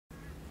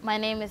My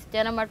name is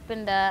Janet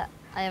Maribinda.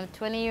 I am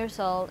 20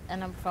 years old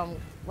and I'm from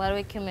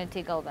Warwick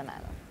Community, Goulburn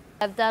Island.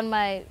 I've done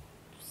my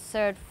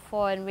Cert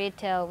 4 in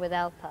retail with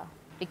Alpa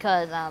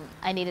because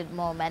I needed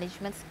more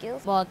management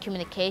skills, more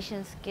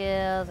communication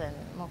skills, and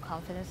more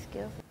confidence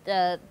skills.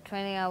 The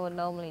training I would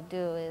normally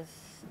do is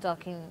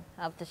stocking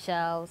up the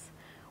shelves,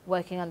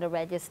 working on the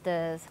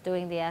registers,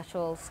 doing the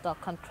actual stock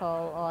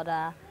control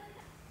order,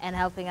 and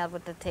helping out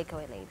with the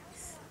takeaway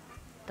ladies.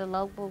 The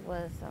logbook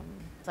was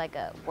it's like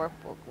a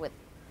workbook with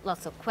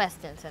lots of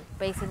questions and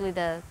basically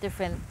the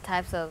different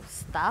types of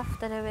stuff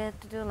that I had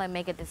to do, like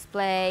make a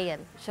display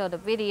and show the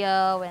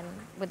video and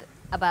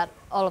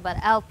all about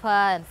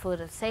ALPA and food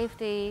and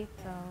safety.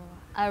 So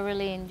I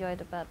really enjoyed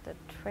about the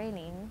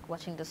training,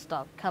 watching the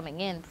stock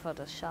coming in for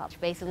the shop,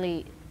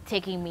 basically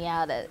taking me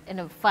out at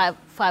 5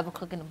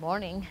 o'clock in the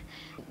morning,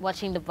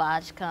 watching the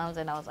barge comes,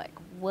 and I was like,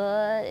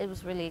 what? It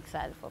was really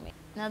exciting for me.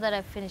 Now that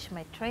I've finished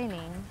my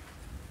training,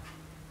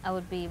 I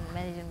would be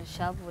managing the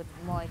shop with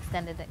more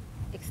extended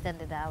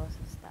hours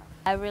and stuff.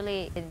 I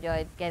really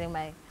enjoyed getting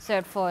my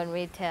Cert 4 in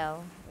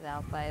retail with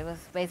Alpha. It was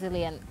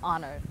basically an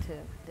honor to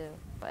do.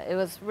 But it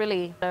was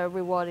really a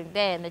rewarding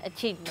day and an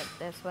achievement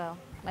as well.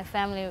 My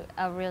family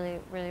are really,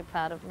 really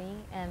proud of me,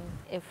 and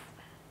if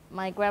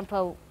my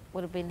grandpa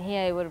would have been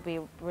here, he would be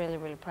really,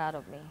 really proud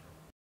of me.